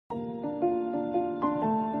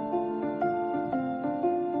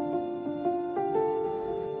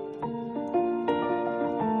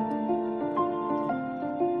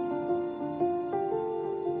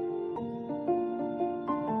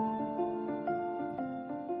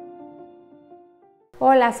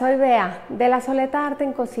Hola, soy Bea de la Soleta Arte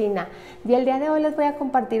en Cocina y el día de hoy les voy a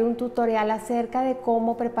compartir un tutorial acerca de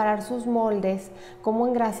cómo preparar sus moldes, cómo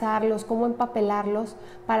engrasarlos, cómo empapelarlos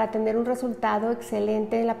para tener un resultado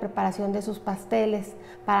excelente en la preparación de sus pasteles,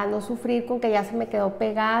 para no sufrir con que ya se me quedó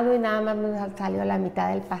pegado y nada más me salió la mitad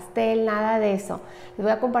del pastel, nada de eso. Les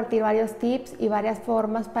voy a compartir varios tips y varias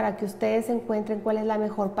formas para que ustedes encuentren cuál es la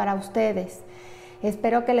mejor para ustedes.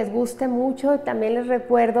 Espero que les guste mucho y también les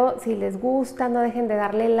recuerdo, si les gusta, no dejen de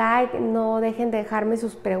darle like, no dejen de dejarme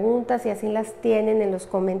sus preguntas y así las tienen en los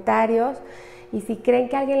comentarios. Y si creen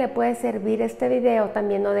que a alguien le puede servir este video,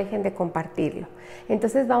 también no dejen de compartirlo.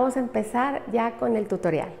 Entonces vamos a empezar ya con el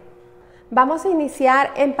tutorial. Vamos a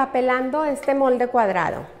iniciar empapelando este molde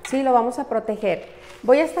cuadrado, ¿sí? Lo vamos a proteger.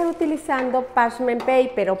 Voy a estar utilizando parchment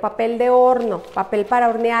paper o papel de horno, papel para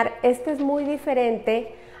hornear. Este es muy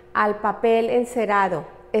diferente al papel encerado.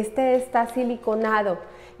 Este está siliconado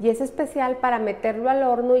y es especial para meterlo al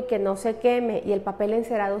horno y que no se queme, y el papel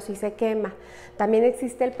encerado sí se quema. También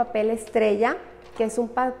existe el papel estrella, que es un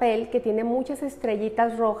papel que tiene muchas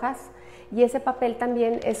estrellitas rojas, y ese papel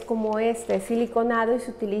también es como este, es siliconado y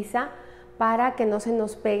se utiliza para que no se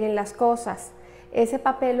nos peguen las cosas. Ese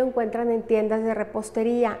papel lo encuentran en tiendas de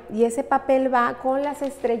repostería y ese papel va con las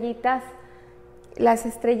estrellitas. Las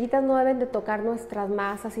estrellitas no deben de tocar nuestras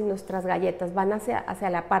masas y nuestras galletas, van hacia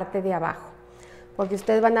la parte de abajo, porque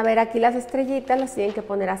ustedes van a ver aquí las estrellitas, las tienen que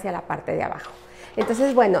poner hacia la parte de abajo.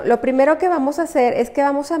 Entonces, bueno, lo primero que vamos a hacer es que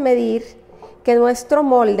vamos a medir que nuestro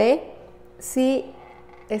molde sí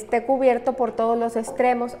esté cubierto por todos los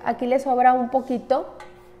extremos. Aquí le sobra un poquito,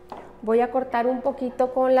 voy a cortar un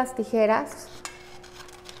poquito con las tijeras,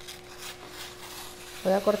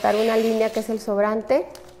 voy a cortar una línea que es el sobrante.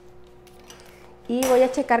 Y voy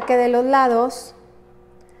a checar que de los lados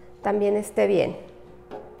también esté bien.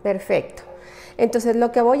 Perfecto. Entonces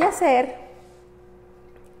lo que voy a hacer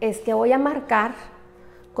es que voy a marcar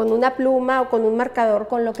con una pluma o con un marcador,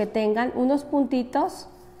 con lo que tengan, unos puntitos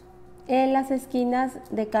en las esquinas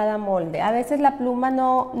de cada molde. A veces la pluma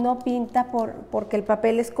no pinta porque el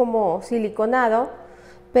papel es como siliconado,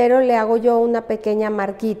 pero le hago yo una pequeña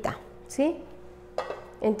marquita, ¿sí?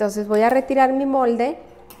 Entonces voy a retirar mi molde.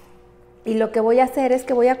 Y lo que voy a hacer es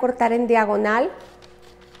que voy a cortar en diagonal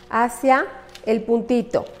hacia el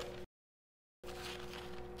puntito.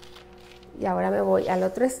 Y ahora me voy al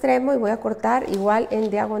otro extremo y voy a cortar igual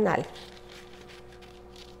en diagonal.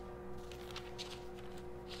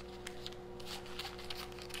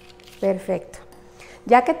 Perfecto.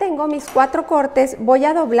 Ya que tengo mis 4 cortes, voy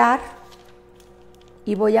a doblar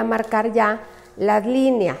y voy a marcar ya las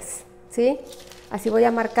líneas, ¿sí? Así voy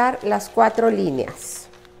a marcar las 4 líneas.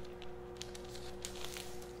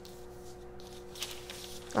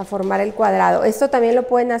 A formar el cuadrado. Esto también lo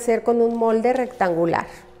pueden hacer con un molde rectangular.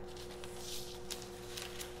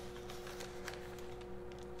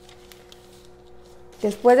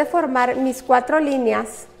 Después de formar mis 4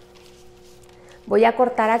 líneas, voy a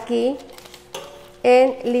cortar aquí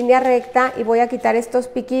en línea recta y voy a quitar estos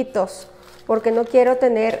piquitos porque no quiero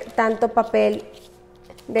tener tanto papel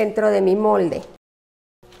dentro de mi molde.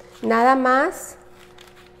 Nada más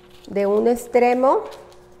de un extremo,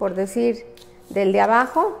 por decir, del de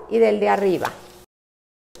abajo y del de arriba.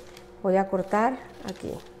 Voy a cortar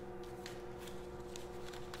aquí.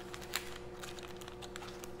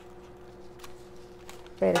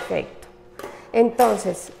 Perfecto.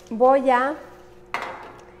 Entonces voy a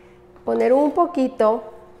poner un poquito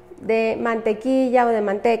de mantequilla o de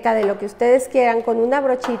manteca, de lo que ustedes quieran, con una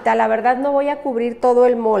brochita. La verdad no voy a cubrir todo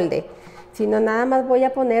el molde, sino nada más voy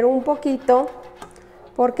a poner un poquito,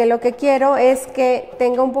 porque lo que quiero es que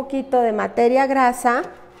tenga un poquito de materia grasa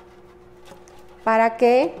para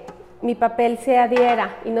que mi papel se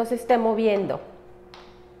adhiera y no se esté moviendo.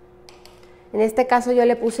 En este caso yo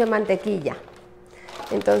le puse mantequilla.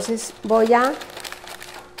 Entonces voy a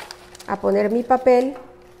poner mi papel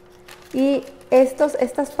y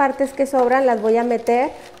estas partes que sobran las voy a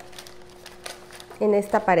meter en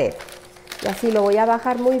esta pared. Y así lo voy a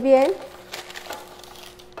bajar muy bien.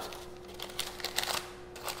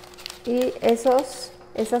 Y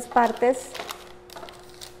esas partes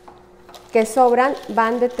que sobran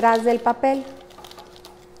van detrás del papel.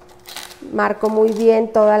 Marco muy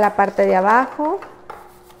bien toda la parte de abajo,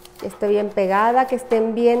 que esté bien pegada, que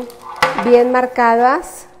estén bien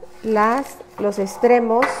marcadas los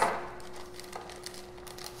extremos.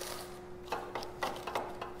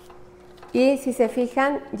 Y si se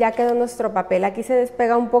fijan, ya quedó nuestro papel. Aquí se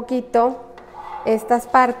despega un poquito estas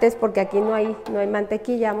partes porque aquí no hay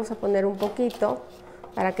mantequilla. Vamos a poner un poquito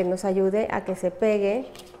para que nos ayude a que se pegue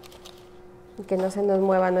y que no se nos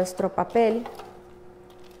mueva nuestro papel.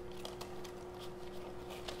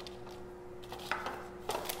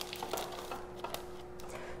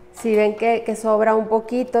 Si ven que sobra un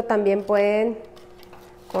poquito, también pueden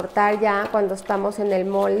cortar ya cuando estamos en el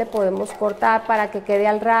molde, podemos cortar para que quede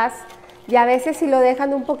al ras. Y a veces si lo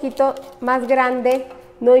dejan un poquito más grande,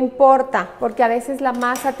 no importa, porque a veces la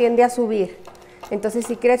masa tiende a subir. Entonces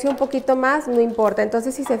si crece un poquito más, no importa.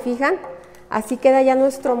 Entonces si se fijan, así queda ya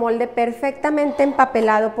nuestro molde perfectamente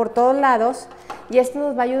empapelado por todos lados y esto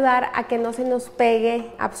nos va a ayudar a que no se nos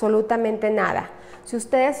pegue absolutamente nada. Si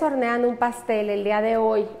ustedes hornean un pastel el día de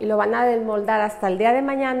hoy y lo van a desmoldar hasta el día de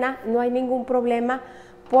mañana, no hay ningún problema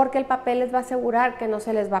porque el papel les va a asegurar que no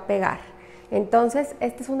se les va a pegar. Entonces,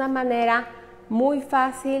 esta es una manera muy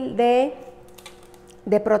fácil de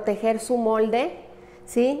proteger su molde,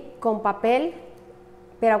 ¿sí? Con papel,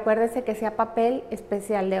 pero acuérdense que sea papel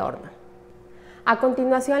especial de horno. A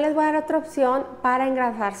continuación les voy a dar otra opción para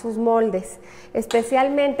engrasar sus moldes,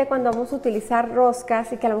 especialmente cuando vamos a utilizar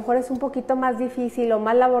roscas y que a lo mejor es un poquito más difícil o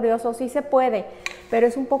más laborioso, sí se puede, pero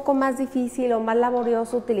es un poco más difícil o más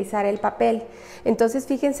laborioso utilizar el papel. Entonces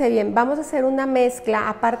fíjense bien, vamos a hacer una mezcla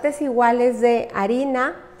a partes iguales de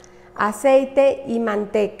harina, aceite y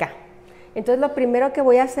manteca. Entonces lo primero que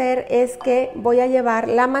voy a hacer es que voy a llevar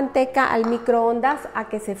la manteca al microondas a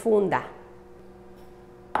que se funda.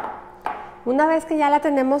 Una vez que ya la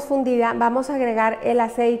tenemos fundida, vamos a agregar el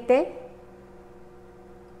aceite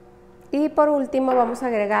y por último vamos a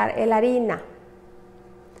agregar la harina.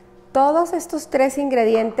 Todos estos tres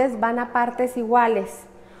ingredientes van a partes iguales.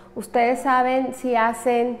 Ustedes saben si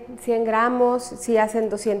hacen 100 gramos, si hacen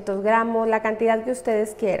 200 gramos, la cantidad que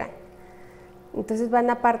ustedes quieran. Entonces van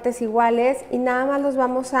a partes iguales y nada más los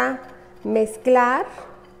vamos a mezclar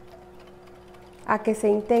a que se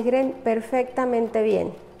integren perfectamente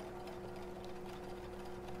bien.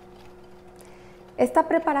 Esta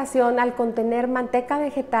preparación, al contener manteca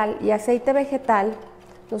vegetal y aceite vegetal,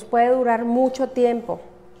 nos puede durar mucho tiempo.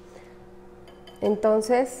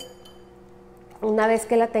 Entonces, una vez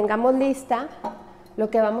que la tengamos lista,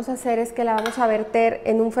 lo que vamos a hacer es que la vamos a verter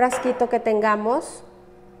en un frasquito que tengamos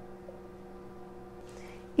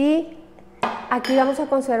y aquí vamos a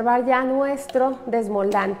conservar ya nuestro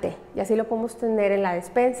desmoldante y así lo podemos tener en la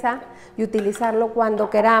despensa y utilizarlo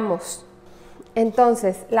cuando queramos.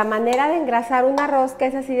 Entonces, la manera de engrasar una rosca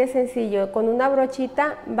es así de sencillo. Con una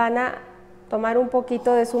brochita van a tomar un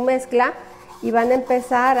poquito de su mezcla y van a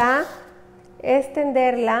empezar a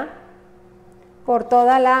extenderla por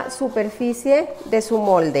toda la superficie de su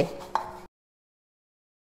molde.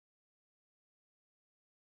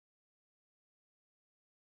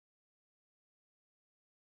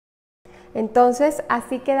 Entonces,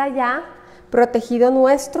 así queda ya protegido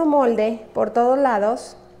nuestro molde por todos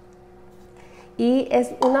lados. Y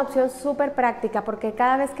es una opción súper práctica porque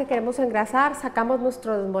cada vez que queremos engrasar sacamos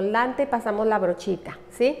nuestro desmoldante y pasamos la brochita,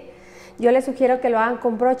 ¿sí? Yo les sugiero que lo hagan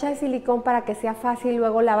con brocha de silicón para que sea fácil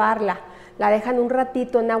luego lavarla. La dejan un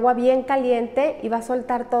ratito en agua bien caliente y va a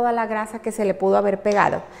soltar toda la grasa que se le pudo haber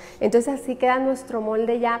pegado. Entonces así queda nuestro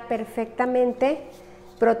molde ya perfectamente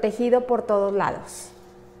protegido por todos lados.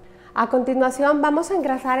 A continuación vamos a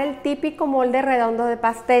engrasar el típico molde redondo de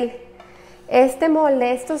pastel. Este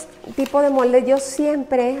molde, estos tipos de moldes, yo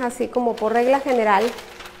siempre, así como por regla general,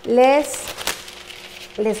 les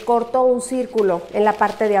corto un círculo en la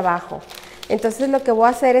parte de abajo. Entonces lo que voy a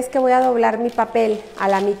hacer es que voy a doblar mi papel a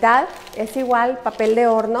la mitad, es igual papel de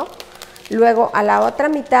horno, luego a la otra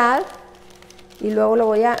mitad y luego lo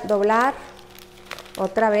voy a doblar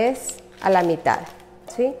otra vez a la mitad,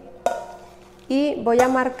 ¿sí? Y voy a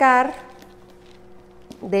marcar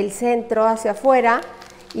del centro hacia afuera.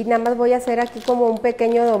 Y nada más voy a hacer aquí como un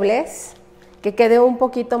pequeño doblez que quede un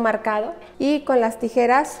poquito marcado y con las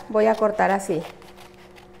tijeras voy a cortar así.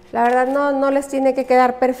 La verdad no les tiene que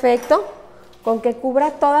quedar perfecto, con que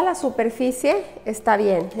cubra toda la superficie está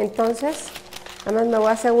bien. Entonces nada más me voy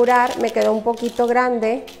a asegurar, me quedó un poquito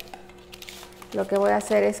grande, lo que voy a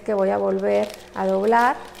hacer es que voy a volver a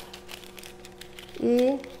doblar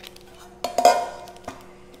y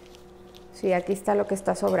sí, aquí está lo que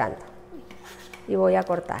está sobrando. Y voy a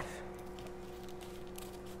cortar.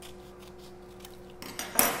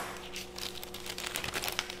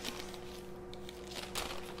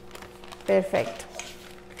 Perfecto.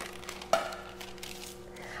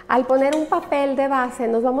 Al poner un papel de base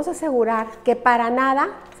nos vamos a asegurar que para nada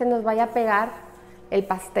se nos vaya a pegar el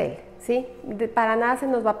pastel, ¿sí? Para nada se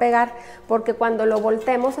nos va a pegar porque cuando lo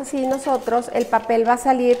voltemos así nosotros el pastel va a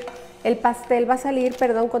salir,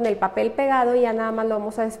 perdón, con el papel pegado y ya nada más lo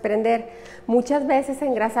vamos a desprender. Muchas veces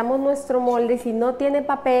engrasamos nuestro molde y si no tiene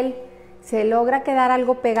papel se logra quedar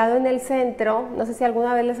algo pegado en el centro. No sé si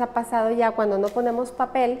alguna vez les ha pasado ya cuando no ponemos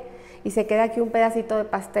papel y se queda aquí un pedacito de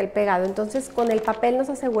pastel pegado. Entonces con el papel nos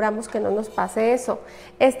aseguramos que no nos pase eso.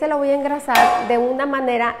 Este lo voy a engrasar de una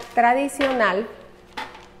manera tradicional,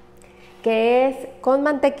 que es con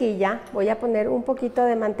mantequilla. Voy a poner un poquito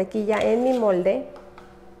de mantequilla en mi molde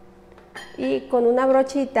y con una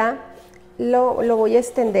brochita lo voy a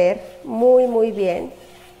extender muy bien.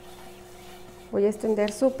 Voy a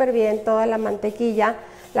extender súper bien toda la mantequilla.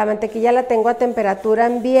 La mantequilla la tengo a temperatura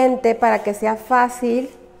ambiente para que sea fácil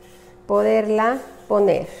poderla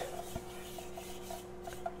poner.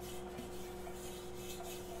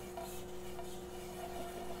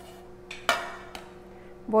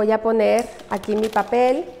 Voy a poner aquí mi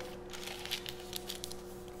papel.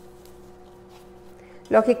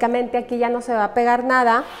 Lógicamente aquí ya no se va a pegar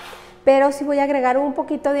nada, pero sí voy a agregar un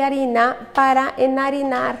poquito de harina para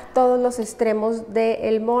enharinar todos los extremos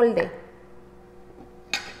del molde.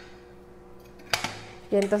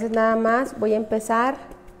 Y entonces nada más voy a empezar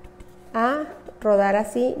a rodar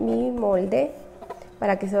así mi molde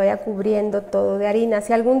para que se vaya cubriendo todo de harina.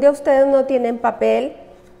 Si algún día ustedes no tienen papel,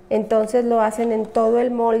 entonces lo hacen en todo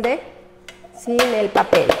el molde sin el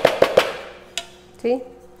papel, ¿sí?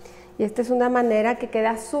 Y esta es una manera que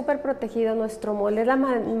queda súper protegido nuestro molde. Es la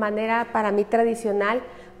manera para mí tradicional,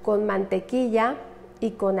 con mantequilla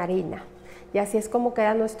y con harina. Y así es como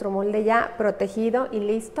queda nuestro molde ya protegido y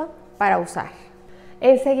listo para usar.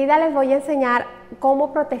 Enseguida les voy a enseñar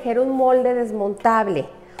cómo proteger un molde desmontable.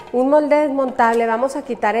 Un molde desmontable, vamos a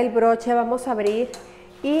quitar el broche, vamos a abrir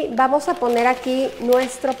y vamos a poner aquí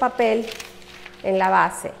nuestro papel en la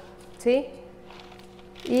base, ¿sí?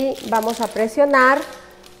 Y vamos a presionar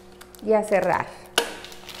y a cerrar.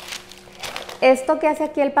 Esto que hace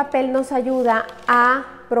aquí el papel nos ayuda a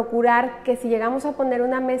procurar que si llegamos a poner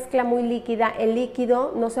una mezcla muy líquida, el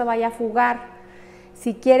líquido no se vaya a fugar.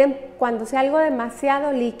 Si quieren, cuando sea algo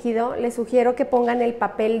demasiado líquido, les sugiero que pongan el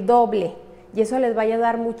papel doble y eso les va a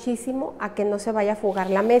ayudar muchísimo a que no se vaya a fugar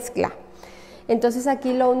la mezcla. Entonces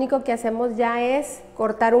aquí lo único que hacemos ya es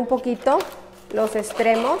cortar un poquito los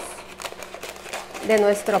extremos de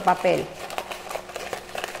nuestro papel.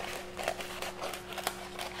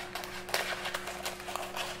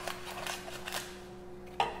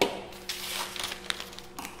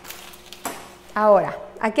 Ahora,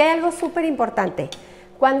 aquí hay algo súper importante.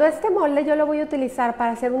 Cuando este molde yo lo voy a utilizar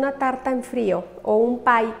para hacer una tarta en frío o un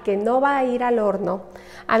pie que no va a ir al horno,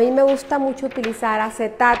 a mí me gusta mucho utilizar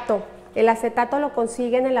acetato. El acetato lo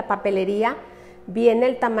consiguen en la papelería, viene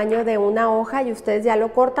el tamaño de una hoja y ustedes ya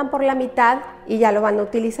lo cortan por la mitad y ya lo van a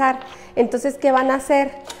utilizar. Entonces, ¿qué van a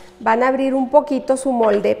hacer? Van a abrir un poquito su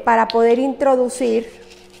molde para poder introducir,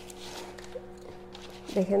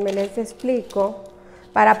 déjenme les explico,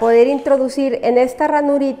 para poder introducir en esta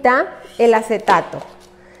ranurita el acetato.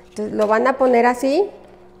 Entonces lo van a poner así,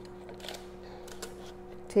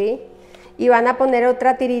 ¿sí? Y van a poner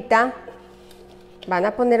otra tirita,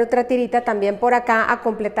 también por acá a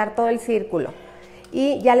completar todo el círculo.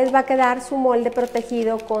 Y ya les va a quedar su molde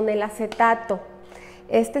protegido con el acetato.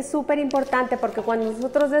 Este es súper importante porque cuando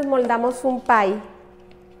nosotros desmoldamos un pie,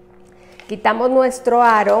 quitamos nuestro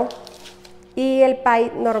aro y el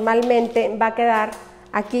pie normalmente va a quedar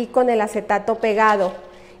aquí con el acetato pegado.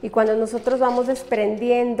 Y cuando nosotros vamos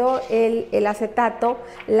desprendiendo el acetato,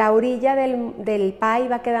 la orilla del pie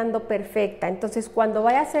va quedando perfecta. Entonces, cuando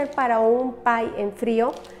vaya a ser para un pie en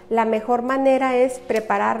frío, la mejor manera es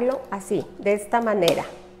prepararlo así, de esta manera,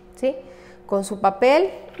 ¿sí? Con su papel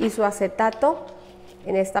y su acetato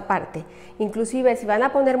en esta parte. Inclusive, si van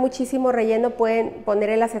a poner muchísimo relleno, pueden poner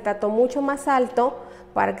el acetato mucho más alto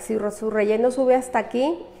para que si su relleno sube hasta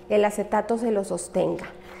aquí, el acetato se lo sostenga.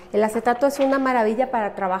 El acetato es una maravilla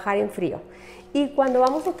para trabajar en frío. Y cuando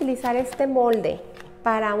vamos a utilizar este molde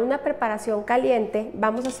para una preparación caliente,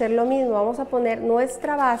 vamos a hacer lo mismo. Vamos a poner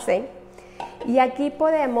nuestra base y aquí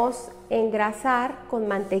podemos engrasar con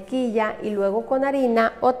mantequilla y luego con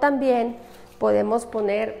harina, o también podemos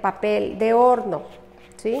poner papel de horno,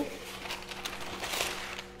 ¿sí?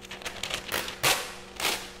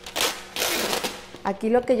 Aquí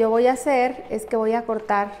lo que yo voy a hacer es que voy a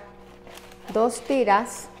cortar 2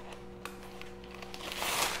 tiras .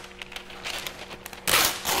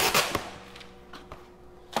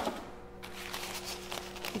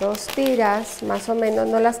 Dos tiras, más o menos,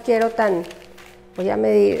 no las quiero tan, voy a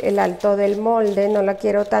medir el alto del molde, no la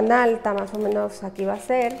quiero tan alta, más o menos aquí va a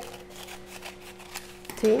ser,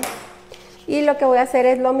 ¿sí? Y lo que voy a hacer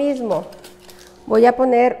es lo mismo, voy a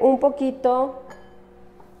poner un poquito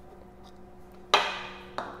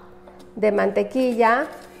de mantequilla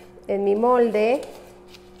en mi molde,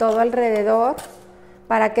 todo alrededor,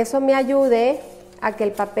 para que eso me ayude a que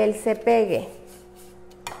el papel se pegue.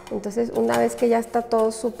 Entonces, una vez que ya está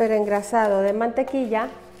todo súper engrasado de mantequilla,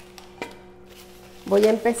 voy a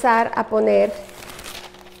empezar a poner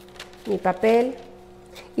mi papel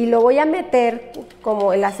y lo voy a meter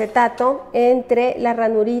como el acetato entre la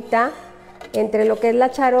ranurita, entre lo que es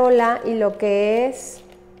la charola y lo que es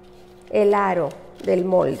el aro del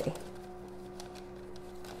molde.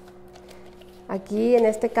 Aquí en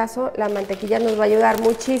este caso la mantequilla nos va a ayudar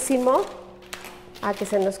muchísimo a que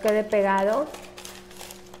se nos quede pegado.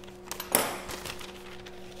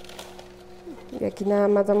 Y aquí nada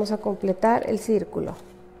más vamos a completar el círculo.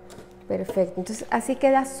 Perfecto, entonces así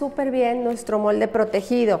queda súper bien nuestro molde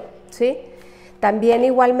protegido, ¿sí? También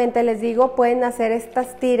igualmente les digo, pueden hacer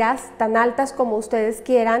estas tiras tan altas como ustedes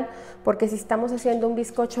quieran, porque si estamos haciendo un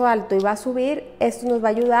bizcocho alto y va a subir, esto nos va a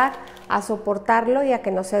ayudar a soportarlo y a que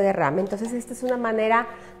no se derrame. Entonces esta es una manera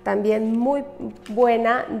también muy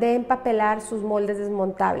buena de empapelar sus moldes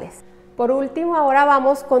desmontables. Por último, ahora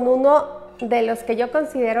vamos con uno de los que yo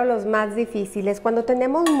considero los más difíciles. Cuando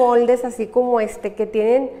tenemos moldes así como este, que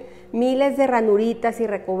tienen miles de ranuritas y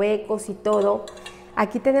recovecos y todo,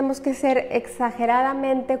 aquí tenemos que ser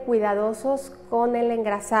exageradamente cuidadosos con el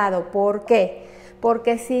engrasado. ¿Por qué?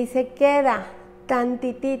 Porque si se queda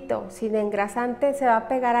tantitito sin engrasante, se va a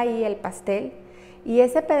pegar ahí el pastel y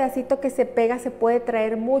ese pedacito que se pega se puede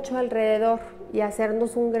traer mucho alrededor y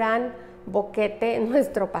hacernos un gran boquete en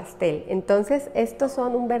nuestro pastel. Entonces, estos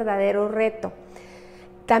son un verdadero reto.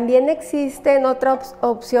 También existen otras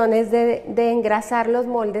opciones de engrasar los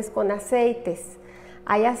moldes con aceites.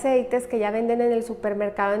 Hay aceites que ya venden en el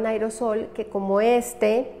supermercado en aerosol, que como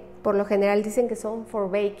este, por lo general dicen que son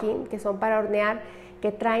for baking, que son para hornear,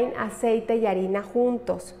 que traen aceite y harina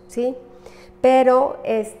juntos, ¿sí? Pero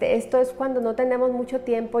esto es cuando no tenemos mucho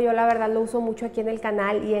tiempo. Yo la verdad lo uso mucho aquí en el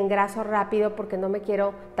canal y engraso rápido porque no me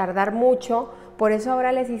quiero tardar mucho. Por eso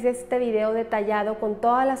ahora les hice este video detallado con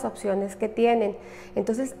todas las opciones que tienen.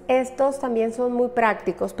 Entonces estos también son muy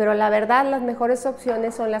prácticos, pero la verdad las mejores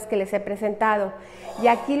opciones son las que les he presentado. Y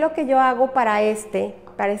aquí lo que yo hago para este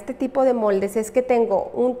tipo de moldes es que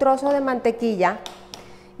tengo un trozo de mantequilla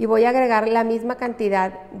y voy a agregar la misma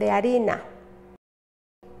cantidad de harina.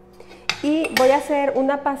 Y voy a hacer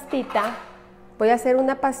una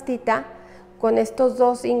pastita con estos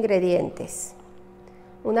dos ingredientes.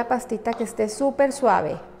 Una pastita que esté súper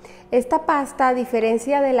suave. Esta pasta, a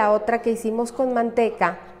diferencia de la otra que hicimos con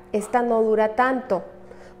manteca, esta no dura tanto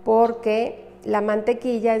porque la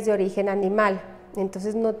mantequilla es de origen animal,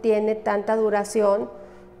 entonces no tiene tanta duración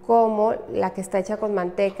como la que está hecha con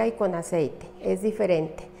manteca y con aceite. Es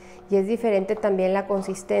diferente. Y es diferente también la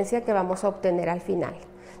consistencia que vamos a obtener al final.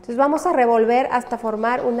 Entonces vamos a revolver hasta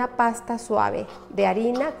formar una pasta suave de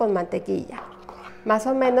harina con mantequilla. Más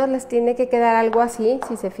o menos les tiene que quedar algo así,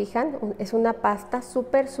 si se fijan, es una pasta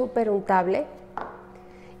súper untable.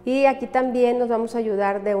 Y aquí también nos vamos a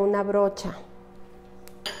ayudar de una brocha.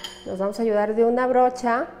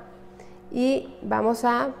 Y vamos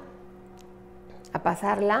a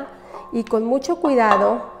pasarla y con mucho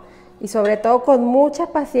cuidado y sobre todo con mucha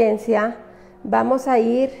paciencia vamos a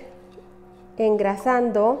ir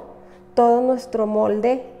engrasando todo nuestro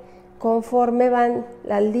molde conforme van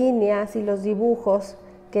las líneas y los dibujos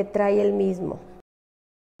que trae el mismo.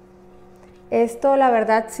 Esto la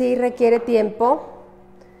verdad sí requiere tiempo,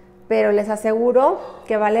 pero les aseguro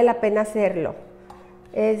que vale la pena hacerlo.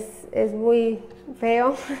 Es muy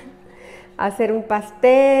feo hacer un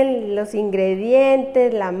pastel, los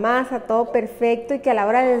ingredientes, la masa, todo perfecto y que a la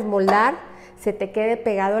hora de desmoldar se te quede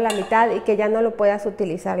pegado la mitad y que ya no lo puedas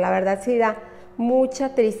utilizar. La verdad sí da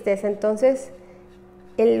mucha tristeza. Entonces,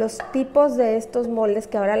 en los tipos de estos moldes,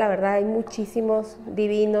 que ahora la verdad hay muchísimos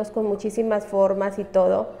divinos, con muchísimas formas y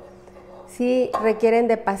todo, sí requieren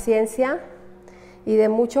de paciencia y de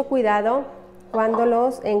mucho cuidado cuando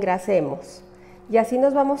los engrasemos. Y así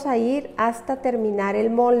nos vamos a ir hasta terminar el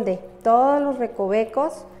molde, todos los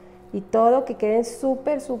recovecos y todo que queden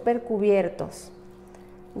súper cubiertos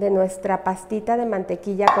de nuestra pastita de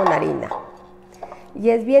mantequilla con harina. Y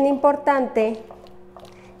es bien importante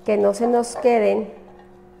que no se nos queden,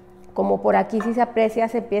 como por aquí si se aprecia,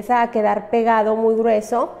 se empieza a quedar pegado muy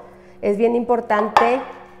grueso. Es bien importante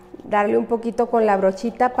darle un poquito con la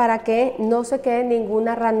brochita para que no se quede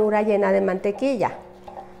ninguna ranura llena de mantequilla.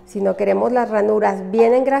 Si no queremos las ranuras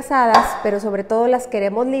bien engrasadas, pero sobre todo las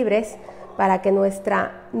queremos libres para que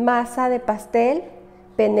nuestra masa de pastel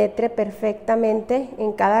penetre perfectamente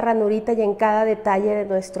en cada ranurita y en cada detalle de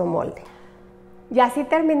nuestro molde. Y así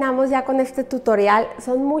terminamos ya con este tutorial.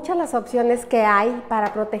 Son muchas las opciones que hay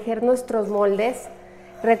para proteger nuestros moldes.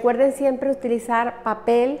 Recuerden siempre utilizar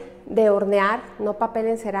papel de hornear, no papel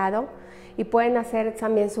encerado, y pueden hacer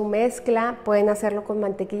también su mezcla, pueden hacerlo con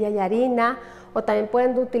mantequilla y harina, o también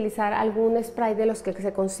pueden utilizar algún spray de los que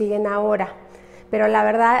se consiguen ahora. Pero la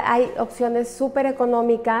verdad hay opciones súper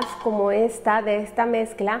económicas como esta, de esta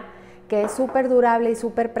mezcla, que es súper durable y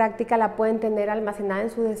súper práctica, la pueden tener almacenada en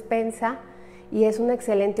su despensa y es una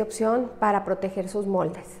excelente opción para proteger sus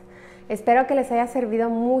moldes. Espero que les haya servido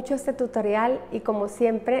mucho este tutorial y como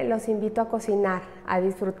siempre los invito a cocinar, a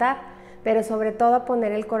disfrutar, pero sobre todo a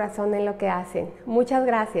poner el corazón en lo que hacen. Muchas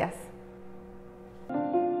gracias.